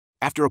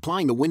After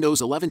applying the Windows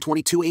 11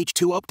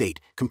 22H2 update,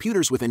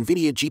 computers with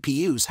Nvidia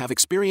GPUs have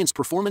experienced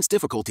performance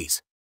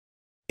difficulties.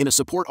 In a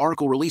support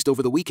article released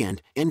over the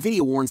weekend,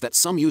 Nvidia warns that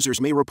some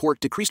users may report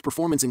decreased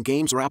performance in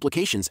games or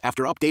applications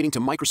after updating to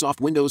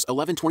Microsoft Windows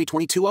 11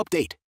 2022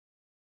 update.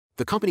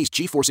 The company's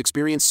GeForce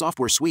Experience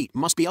software suite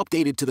must be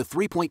updated to the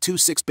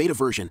 3.26 beta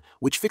version,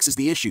 which fixes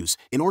the issues,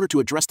 in order to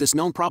address this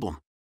known problem.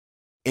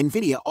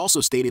 Nvidia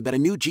also stated that a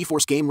new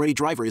GeForce Game-Ready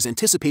driver is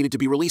anticipated to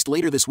be released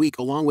later this week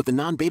along with the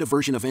non-beta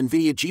version of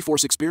Nvidia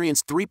GeForce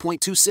Experience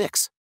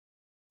 3.26.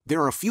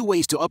 There are a few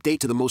ways to update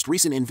to the most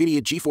recent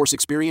Nvidia GeForce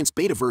Experience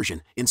beta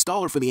version.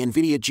 Installer for the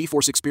Nvidia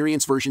GeForce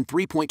Experience version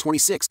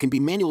 3.26 can be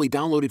manually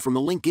downloaded from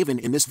the link given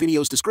in this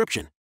video's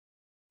description.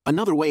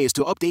 Another way is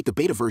to update the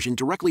beta version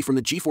directly from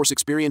the GeForce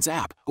Experience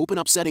app. Open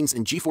up Settings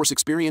in GeForce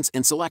Experience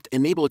and select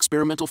Enable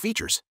Experimental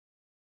Features.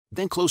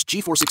 Then close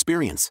GeForce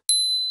Experience.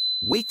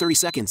 Wait 30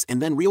 seconds and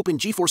then reopen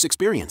GeForce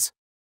Experience.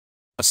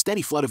 A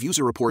steady flood of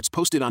user reports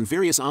posted on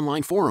various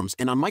online forums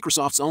and on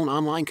Microsoft's own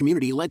online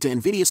community led to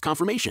Nvidia's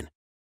confirmation.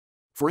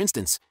 For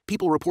instance,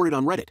 people reported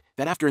on Reddit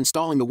that after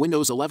installing the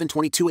Windows 11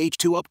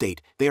 22H2 update,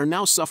 they are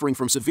now suffering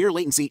from severe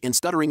latency and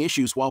stuttering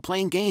issues while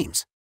playing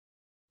games.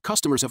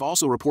 Customers have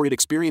also reported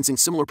experiencing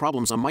similar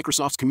problems on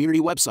Microsoft's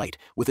community website,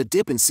 with a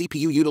dip in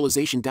CPU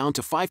utilization down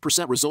to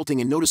 5% resulting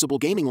in noticeable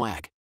gaming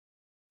lag.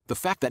 The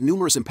fact that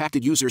numerous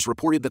impacted users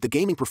reported that the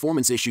gaming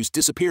performance issues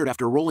disappeared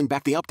after rolling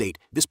back the update,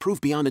 this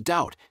proved beyond a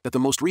doubt that the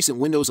most recent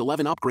Windows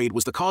 11 upgrade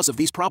was the cause of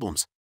these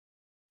problems.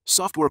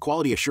 Software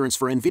quality assurance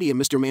for Nvidia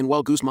Mr.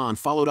 Manuel Guzman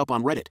followed up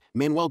on Reddit.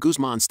 Manuel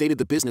Guzman stated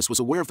the business was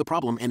aware of the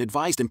problem and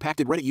advised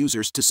impacted Reddit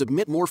users to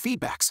submit more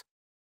feedbacks.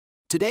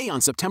 Today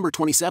on September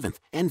 27th,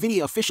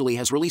 Nvidia officially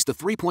has released the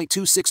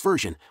 3.26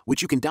 version,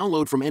 which you can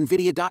download from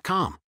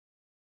nvidia.com.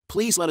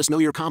 Please let us know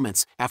your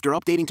comments. After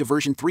updating to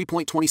version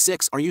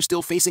 3.26, are you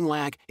still facing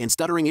lag and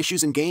stuttering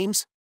issues in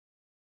games?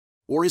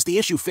 Or is the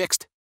issue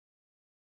fixed?